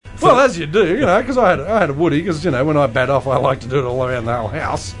Well, as you do, you know, because I had a woody, because, you know, when I bat off, I like to do it all around the whole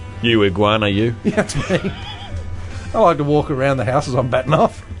house. You iguana, you. Yeah, that's me. I like to walk around the house as I'm batting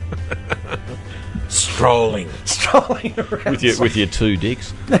off. Strolling around. With your 2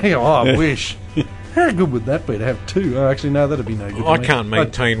 dicks. Oh, I wish. How good would that be to have 2? Oh, actually, no, that'd be no good. I can't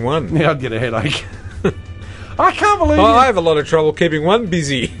maintain one. Yeah, I'd get a headache. I can't believe I have a lot of trouble keeping one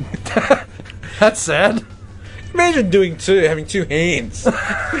busy. That's sad. Imagine doing 2, having 2 hands.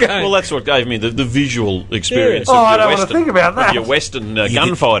 Well, that's what gave me the visual experience Yeah. of I your don't want to Western, think about that. of your Western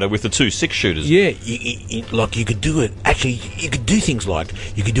gunfighter with the 2 6-shooters. Yeah, like you could do it. Actually, you could do things like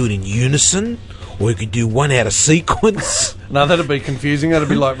you could do it in unison, or you could do one out of sequence. No, that'd be confusing. That'd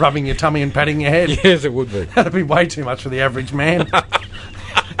be like rubbing your tummy and patting your head. Yes, it would be. That'd be way too much for the average man.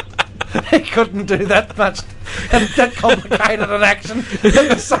 He couldn't do that much, that complicated an action at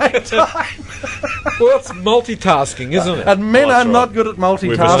the same time. Well, it's multitasking, isn't it? And men Oh, are that's not right. good at multitasking.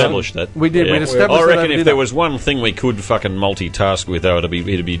 We've established that. We did. Yeah. We'd established I that. reckon over if there dinner. was one thing we could fucking multitask with, though, it'd be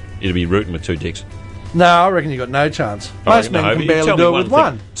rooting with 2 dicks. No, I reckon you got no chance. Most men can barely do it with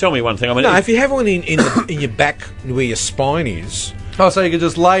one. Tell me one thing. I mean, No, if you have one in your back where your spine is, Oh, so you could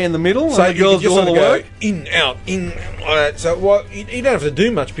just lay in the middle so and the you girls can do just all the sort of work? go in, out, in, like that. So you don't have to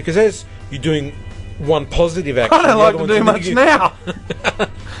do much, because as you're doing one positive action, I don't the like other to do one's much now.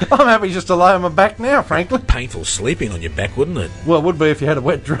 I'm happy just to lay on my back now, frankly. painful sleeping on your back, wouldn't it? Well, it would be if you had a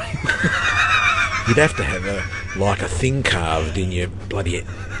wet dream. You'd have to have a thing carved in your bloody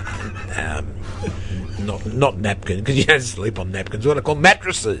not napkin, because you don't sleep on napkins. What I call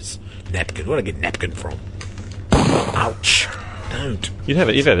mattresses. Napkin. Where do I get napkin from? Ouch! Don't. you'd have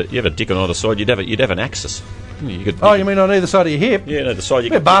a dick on either side. You'd have an axis. You could, Oh, you mean on either side of your hip? yeah, no, the side. You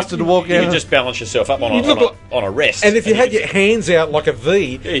Be a bastard to walk You down. could just balance yourself up on You'd look a rest. And if you had could your hands out like a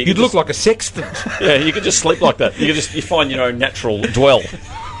V, you you'd could look just- like a sextant. yeah, you could just sleep like that. You find your own natural dwell.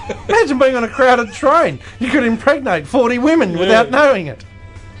 Imagine being on a crowded train. You could impregnate 40 women without knowing it.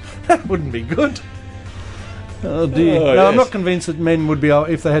 That wouldn't be good. Oh, dear. Oh, no, I'm yes. not convinced that men would be able,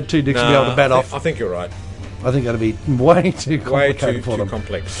 if they had 2 dicks, to be able to bat off. I think you're right. I think that'd be way too Way complicated too for them.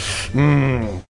 complex.